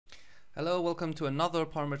Hello, welcome to another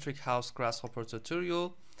parametric house grasshopper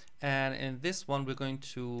tutorial, and in this one we're going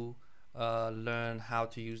to learn how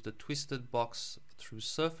to use the twisted box through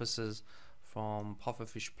surfaces from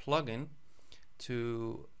Pufferfish plugin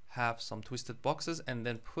to have some twisted boxes and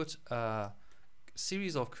then put a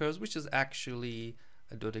series of curves, which is actually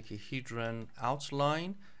a dodecahedron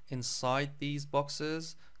outline inside these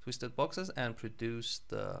boxes, twisted boxes, and produce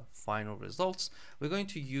the final results. We're going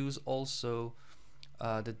to use also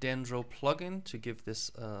the Enroll plugin to give this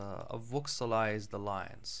voxelize the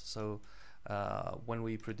lines. So when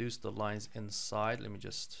we produce the lines inside, let me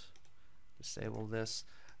just disable this.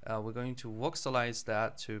 We're going to voxelize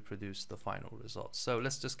that to produce the final results. So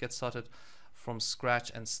let's just get started from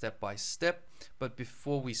scratch and step by step. But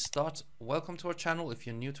before we start, welcome to our channel. If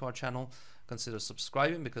you're new to our channel, consider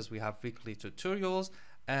subscribing because we have weekly tutorials.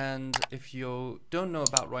 And if you don't know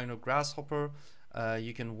about Rhino Grasshopper,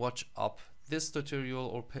 you can watch up this tutorial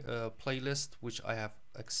or playlist, which I have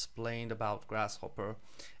explained about Grasshopper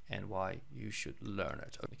and why you should learn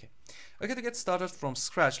it. Okay, to get started from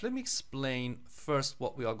scratch, let me explain first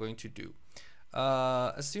what we are going to do.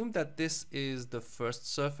 Assume that this is the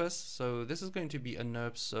first surface, so this is going to be a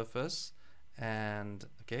NURB surface, and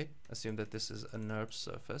assume that this is a NURB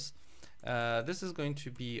surface. This is going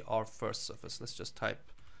to be our first surface. Let's just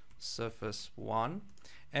type surface 1,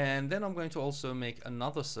 and then I'm going to also make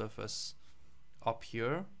another surface up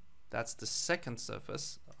here. That's the second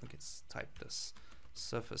surface. Let's type this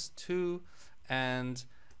surface 2, and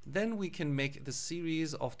then we can make the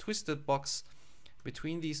series of twisted box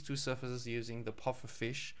between these two surfaces using the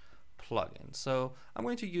Pufferfish plugin. So I'm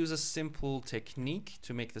going to use a simple technique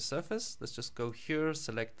to make the surface. Let's just go here,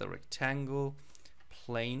 select the rectangle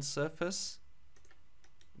plane surface,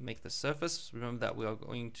 make the surface. Remember that we are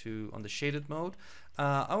going to on the shaded mode.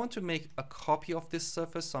 I want to make a copy of this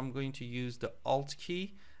surface, so I'm going to use the Alt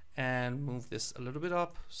key and move this a little bit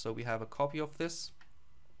up so we have a copy of this.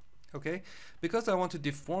 Okay, because I want to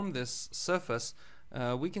deform this surface,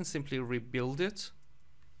 we can simply rebuild it.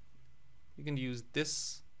 You can use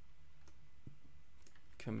this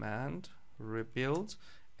command, rebuild,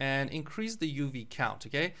 and increase the UV count.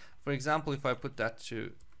 Okay, for example, if I put that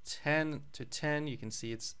to 10, you can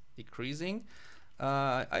see it's decreasing.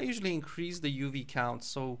 I usually increase the UV count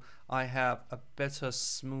so I have a better,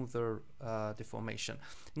 smoother deformation.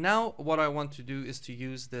 Now what I want to do is to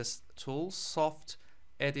use this tool, soft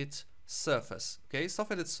edit surface. Okay,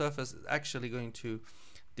 soft edit surface is actually going to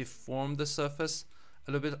deform the surface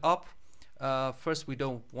a little bit up. First, we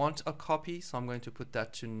don't want a copy, so I'm going to put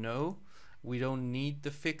that to no. We don't need the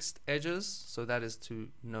fixed edges, so that is to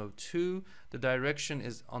no 2. The direction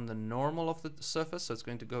is on the normal of the surface, so it's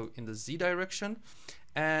going to go in the Z direction.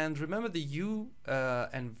 And remember, the U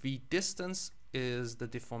and V distance is the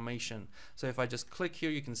deformation. So if I just click here,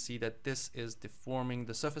 you can see that this is deforming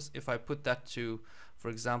the surface. If I put that to, for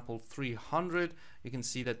example, 300, you can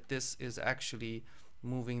see that this is actually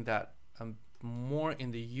moving that more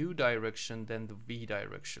in the U direction than the V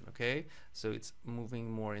direction. Okay, so it's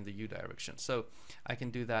moving more in the U direction. So I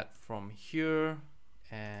can do that from here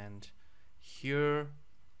and here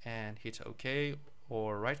and hit OK,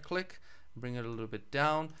 or right click, bring it a little bit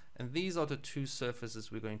down, and these are the two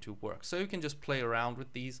surfaces we're going to work. So you can just play around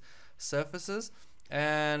with these surfaces,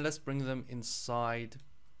 and let's bring them inside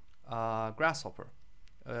Grasshopper.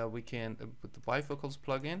 We can put the bifocals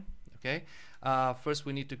plugin. Okay, first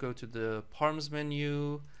we need to go to the Params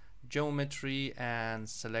menu, geometry, and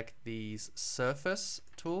select the surface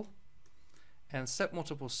tool and set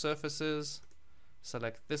multiple surfaces.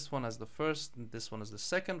 Select this one as the first and this one as the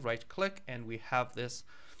second, right click, and we have this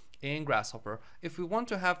in Grasshopper. If we want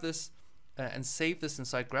to have this and save this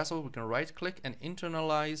inside Grasshopper, we can right click and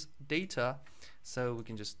internalize data. So we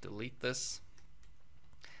can just delete this,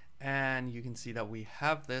 and you can see that we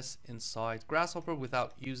have this inside Grasshopper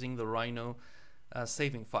without using the Rhino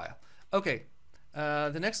saving file. Okay,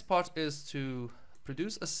 the next part is to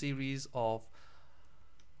produce a series of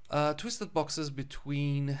twisted boxes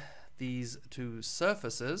between these two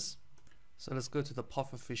surfaces. So let's go to the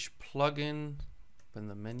Pufferfish plugin, open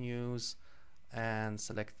the menus, and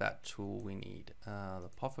select that tool we need, the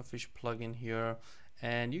Pufferfish plugin here,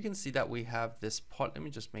 and you can see that we have this part. Let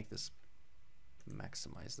me just make this,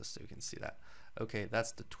 maximize this so you can see that. Okay,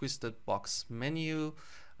 that's the twisted box menu,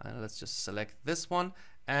 and let's just select this one.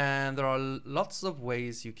 And there are lots of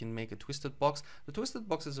ways you can make a twisted box. The twisted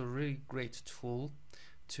box is a really great tool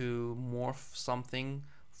to morph something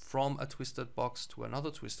from a twisted box to another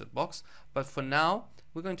twisted box, but for now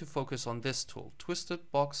we're going to focus on this tool,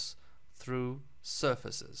 twisted box through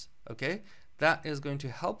surfaces. Okay, that is going to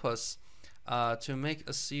help us to make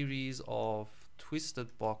a series of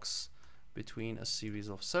twisted box between a series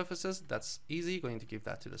of surfaces. That's easy, going to give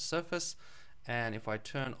that to the surface. And if I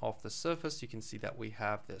turn off the surface, you can see that we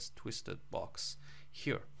have this twisted box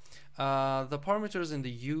here. The parameters in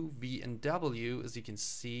the U, V, and W, as you can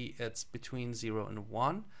see, it's between 0 and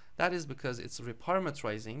 1. That is because it's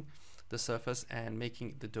reparametrizing the surface and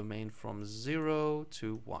making the domain from 0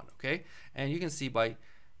 to 1, okay? And you can see by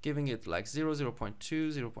giving it like 0,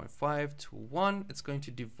 0.2, 0.5 to 1, it's going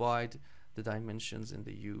to divide the dimensions in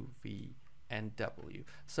the U, V, and W.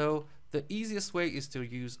 So the easiest way is to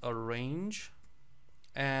use a range,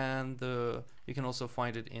 and you can also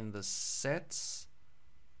find it in the sets,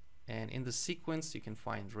 and in the sequence you can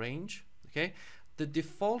find range, okay? The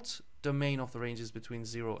default domain of the range is between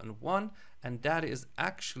 0 and 1, and that is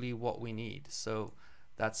actually what we need. So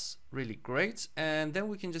that's really great. And then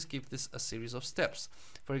we can just give this a series of steps.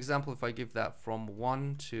 For example, if I give that from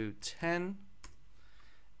 1 to 10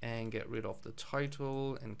 and get rid of the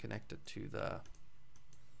title and connect it to the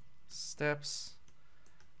steps,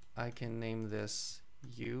 I can name this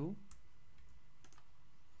U,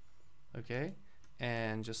 okay,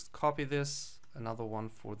 and just copy this, another one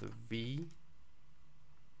for the V,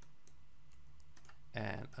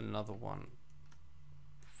 and another one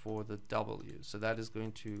for the W. So that is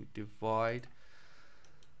going to divide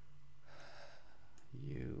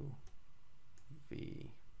U, V,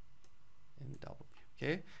 and W.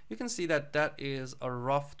 Okay, you can see that that is a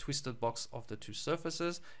rough twisted box of the two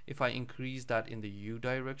surfaces. If I increase that in the U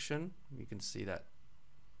direction, you can see that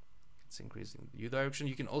it's increasing the U direction.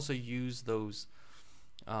 You can also use those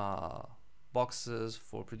boxes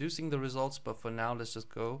for producing the results, but for now let's just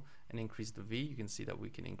go and increase the V. You can see that we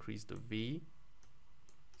can increase the V,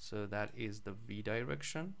 so that is the V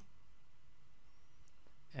direction.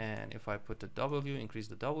 And if I put the W, increase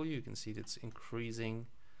the W, you can see that it's increasing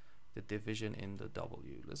the division in the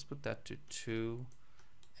W. Let's put that to 2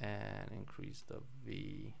 and increase the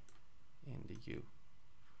V in the U.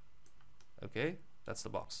 Okay, that's the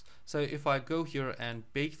box. So if I go here and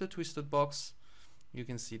bake the twisted box, you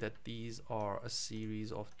can see that these are a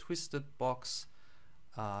series of twisted box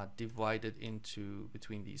divided into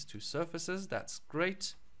between these two surfaces. That's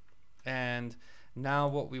great. And now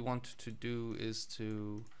what we want to do is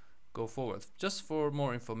to go forward. Just for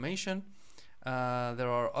more information, there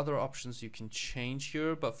are other options you can change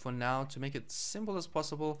here, but for now, to make it simple as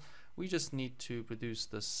possible, we just need to produce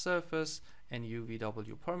the surface and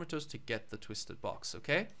UVW parameters to get the twisted box,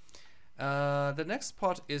 okay? The next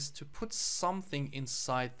part is to put something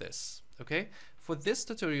inside this, okay? For this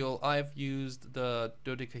tutorial, I've used the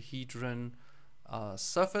dodecahedron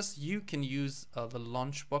surface. You can use the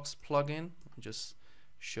Launchbox plugin. I'll just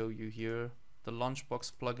show you here. The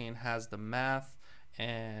Launchbox plugin has the math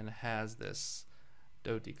and has this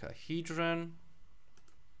dodecahedron.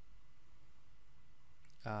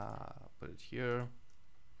 Put it here.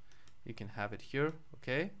 You can have it here,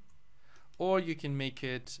 okay? Or you can make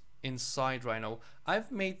it inside Rhino.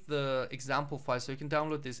 I've made the example file, so you can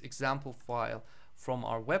download this example file from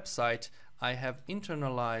our website. I have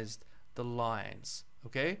internalized the lines,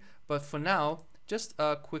 okay? But for now, just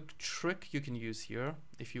a quick trick you can use here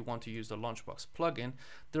if you want to use the Launchbox plugin.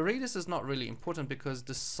 The radius is not really important because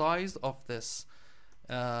the size of this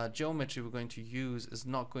geometry we're going to use is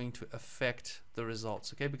not going to affect the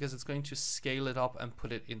results, okay? Because it's going to scale it up and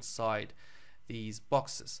put it inside these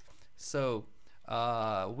boxes. So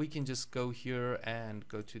we can just go here and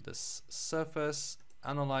go to this surface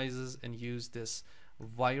analyzes and use this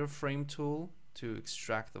wireframe tool to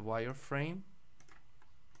extract the wireframe.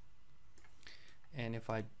 And if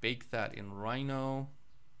I bake that in Rhino,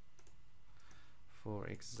 for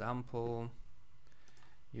example,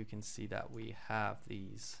 you can see that we have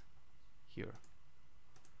these here,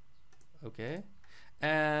 okay?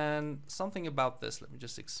 And something about this, let me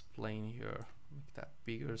just explain here, make that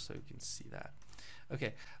bigger so you can see that.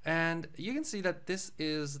 Okay, and you can see that this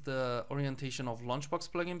is the orientation of Launchbox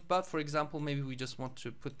plugin, but for example, maybe we just want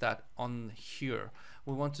to put that on here.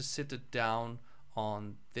 We want to sit it down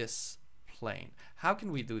on this plane. How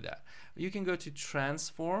can we do that? You can go to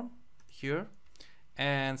transform here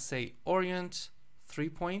and say orient 3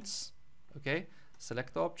 points, okay?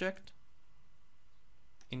 Select the object,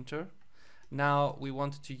 enter. Now we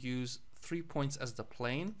want to use 3 points as the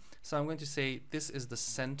plane. So I'm going to say this is the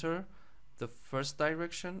center, the first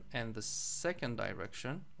direction and the second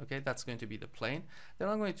direction, okay? That's going to be the plane. Then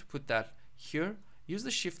I'm going to put that here. Use the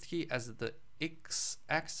shift key as the X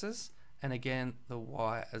axis and again the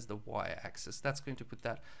Y as the Y axis. That's going to put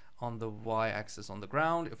that on the Y axis on the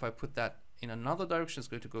ground. If I put that in another direction, it's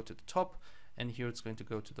going to go to the top, and here it's going to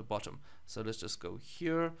go to the bottom. So let's just go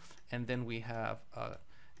here, and then we have a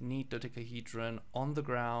neat dodecahedron on the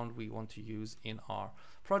ground we want to use in our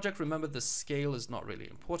project. Remember, the scale is not really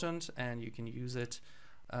important, and you can use it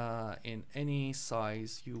in any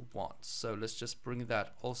size you want. So let's just bring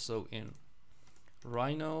that also in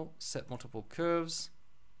Rhino, set multiple curves,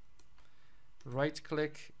 right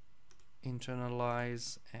click,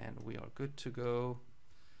 internalize, and we are good to go.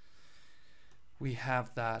 We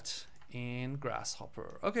have that in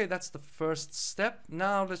Grasshopper. Okay, that's the first step.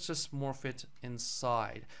 Now let's just morph it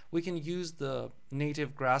inside. We can use the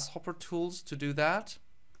native Grasshopper tools to do that.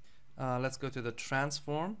 Let's go to the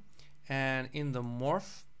transform, and in the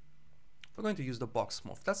morph we're going to use the box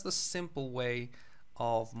morph. That's the simple way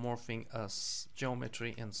of morphing a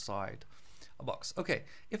geometry inside a box. Okay,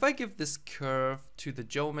 if I give this curve to the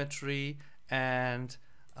geometry and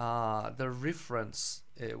the reference,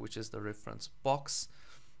 which is the reference box,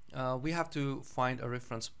 we have to find a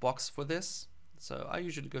reference box for this. So I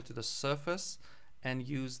usually go to the surface and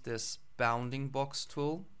use this bounding box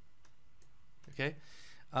tool. Okay,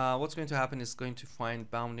 what's going to happen is going to find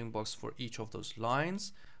bounding box for each of those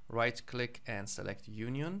lines. Right click and select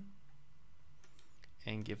union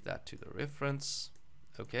and give that to the reference.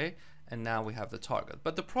 Okay, and now we have the target.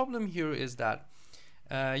 But the problem here is that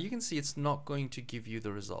you can see it's not going to give you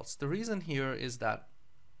the results. The reason here is that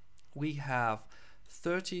we have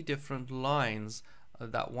 30 different lines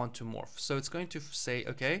that want to morph. So it's going to say,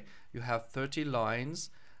 okay, you have 30 lines.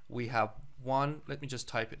 We have one, let me just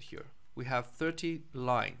type it here. We have 30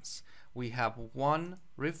 lines. We have one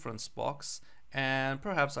reference box and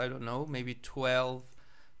perhaps, I don't know, maybe 12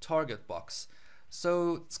 target box.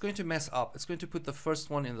 So it's going to mess up. It's going to put the first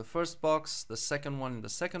one in the first box, the second one in the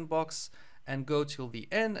second box, and go till the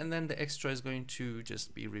end, and then the extra is going to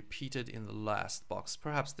just be repeated in the last box.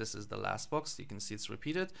 Perhaps this is the last box. You can see it's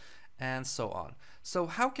repeated, and so on. So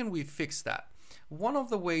how can we fix that? One of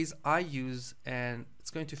the ways I use, and it's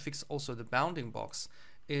going to fix also the bounding box,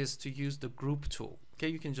 is to use the group tool. Okay,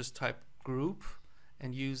 you can just type group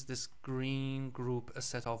and use this green group a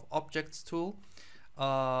set of objects tool.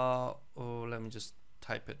 Let me just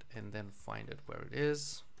type it and then find it where it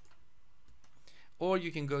is. Or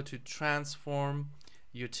you can go to transform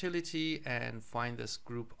utility and find this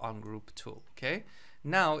group on group tool. Okay,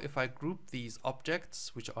 now if I group these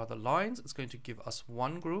objects, which are the lines, it's going to give us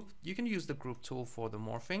one group. You can use the group tool for the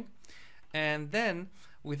morphing, and then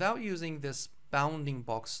without using this bounding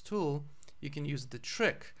box tool, you can use the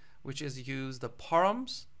trick, which is use the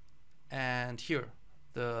params, and here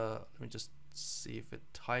let me just see if it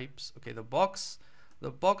types. Okay, the box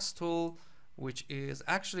tool, which is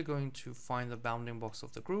actually going to find the bounding box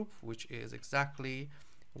of the group, which is exactly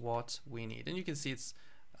what we need. And you can see it's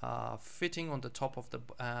fitting on the top of the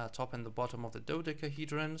top and the bottom of the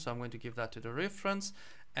dodecahedron. So I'm going to give that to the reference,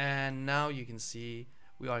 and now you can see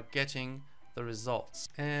we are getting the results.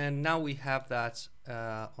 And now we have that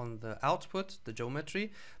on the output, the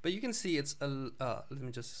geometry. But you can see it's let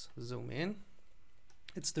me just zoom in.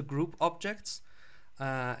 It's the group objects.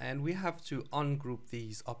 And we have to ungroup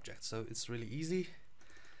these objects, so it's really easy.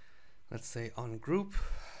 Let's say ungroup,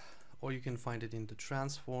 or you can find it in the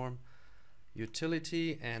transform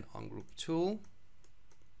utility and ungroup tool.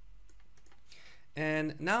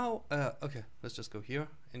 And now okay, let's just go here,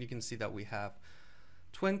 and you can see that we have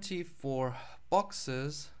 24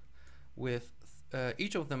 boxes with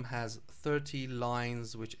each of them has 30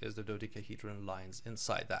 lines, which is the dodecahedron lines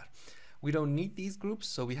inside that. We don't need these groups,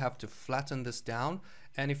 so we have to flatten this down.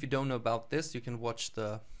 And if you don't know about this, you can watch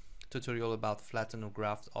the tutorial about flatten a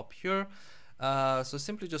graph up here. So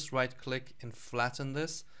simply just right click and flatten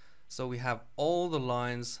this. So we have all the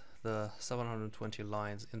lines, the 720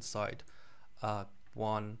 lines inside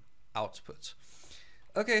one output.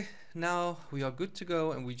 Okay, now we are good to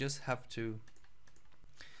go, and we just have to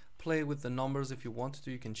play with the numbers. If you want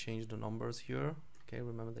to, you can change the numbers here. Okay,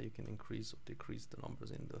 remember that you can increase or decrease the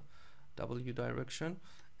numbers in the W direction,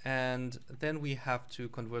 and then we have to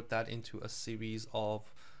convert that into a series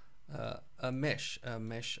of a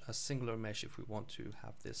singular mesh if we want to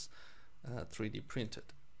have this 3D printed.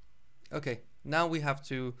 Okay, now we have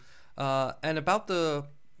to and about the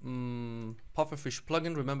Pufferfish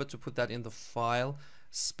plugin, remember to put that in the file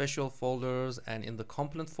special folders and in the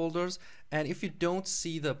component folders. And if you don't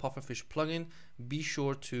see the Pufferfish plugin, be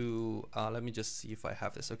sure to let me just see if I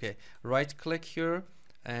have this. Okay, right click here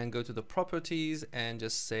and go to the properties and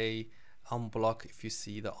just say unblock if you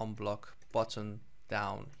see the unblock button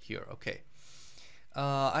down here. Okay,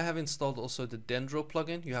 I have installed also the Dendro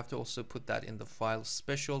plugin. You have to also put that in the file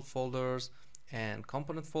special folders and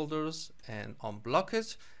component folders and unblock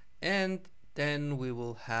it, and then we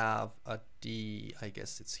will have a D, I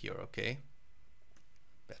guess it's here. Okay,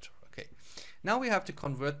 better. Okay, Now we have to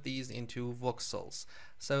convert these into voxels.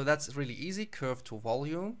 So that's really easy. Curve to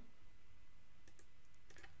volume.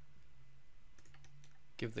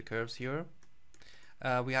 Give the curves here.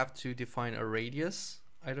 We have to define a radius.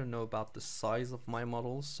 I don't know about the size of my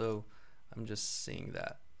model, so I'm just saying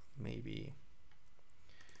that maybe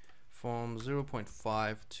from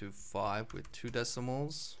 0.5 to 5 with 2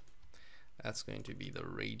 decimals. That's going to be the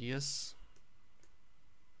radius.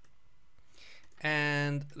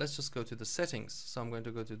 And let's just go to the settings. So I'm going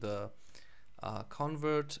to go to the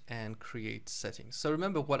convert and create settings. So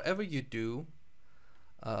remember, whatever you do,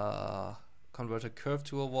 convert a curve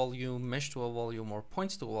to a volume, mesh to a volume, or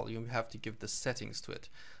points to a volume, you have to give the settings to it.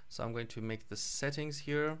 So I'm going to make the settings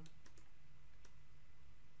here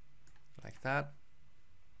like that.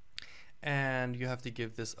 And you have to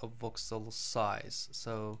give this a voxel size.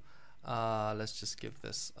 So let's just give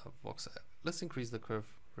this a voxel. Let's increase the curve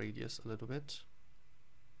radius a little bit.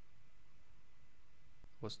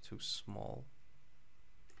 It was too small.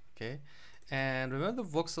 Okay. And remember the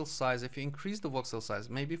voxel size, if you increase the voxel size,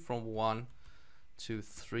 maybe from 1 to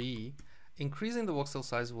 3, increasing the voxel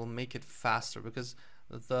size will make it faster because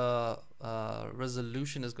the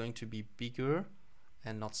resolution is going to be bigger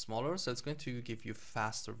and not smaller, so it's going to give you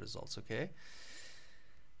faster results. Okay,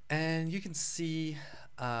 and you can see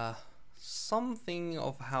something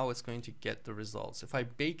of how it's going to get the results. If I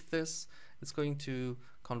bake this, it's going to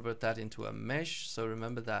convert that into a mesh, so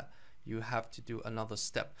remember that you have to do another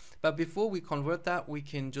step. But before we convert that, we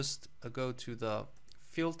can just go to the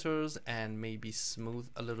filters and maybe smooth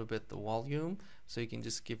a little bit the volume. So you can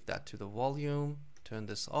just give that to the volume, turn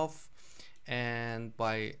this off, and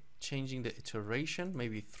by changing the iteration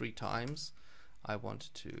maybe 3 times, I want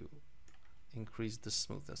to increase the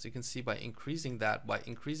smoothness. You can see by increasing that, by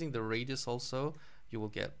increasing the radius also, you will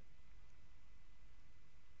get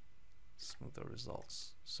smoother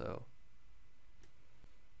results. So,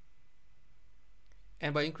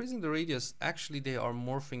 and by increasing the radius, actually they are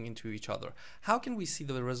morphing into each other. How can we see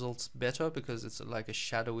the results better? Because it's like a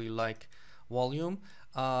shadowy like volume.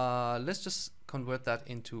 Let's just convert that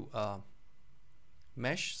into a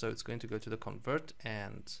mesh. So it's going to go to the convert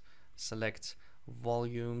and select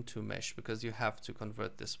volume to mesh, because you have to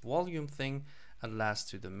convert this volume thing at last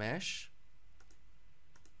to the mesh.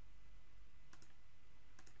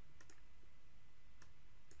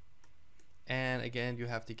 And again, you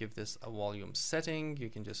have to give this a volume setting. You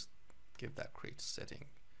can just give that create setting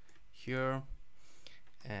here,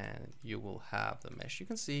 and you will have the mesh. You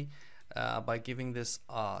can see by giving this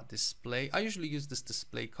display, I usually use this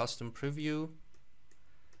display custom preview,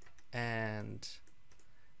 and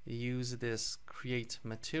use this create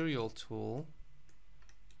material tool.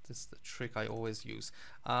 This is the trick I always use.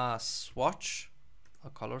 Swatch, a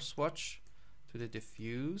color swatch to the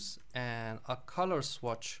diffuse, and a color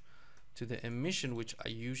swatch to the emission, which I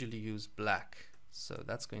usually use black. So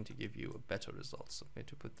that's going to give you a better result. So I'm going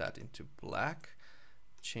to put that into black,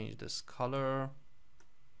 change this color.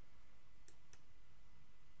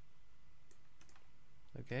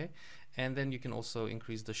 Okay, and then you can also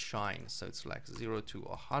increase the shine. So it's like 0 to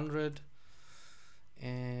 100,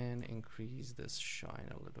 and increase this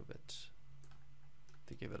shine a little bit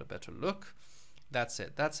to give it a better look. That's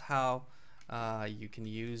it. That's how you can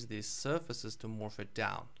use these surfaces to morph it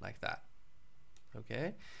down like that.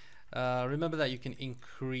 Okay, remember that you can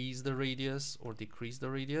increase the radius or decrease the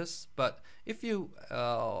radius, but if you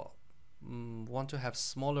want to have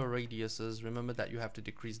smaller radiuses, remember that you have to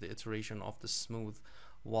decrease the iteration of the smooth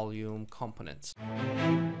volume component.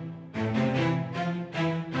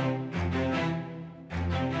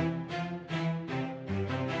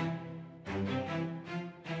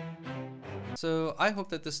 So I hope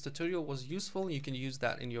that this tutorial was useful. You can use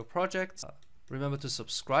that in your project. Remember to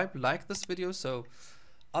subscribe, like this video so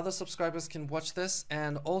other subscribers can watch this,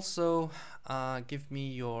 and also give me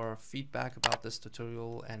your feedback about this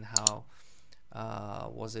tutorial and how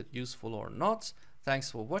was it useful or not.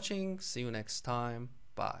 Thanks for watching. See you next time.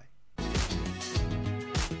 Bye.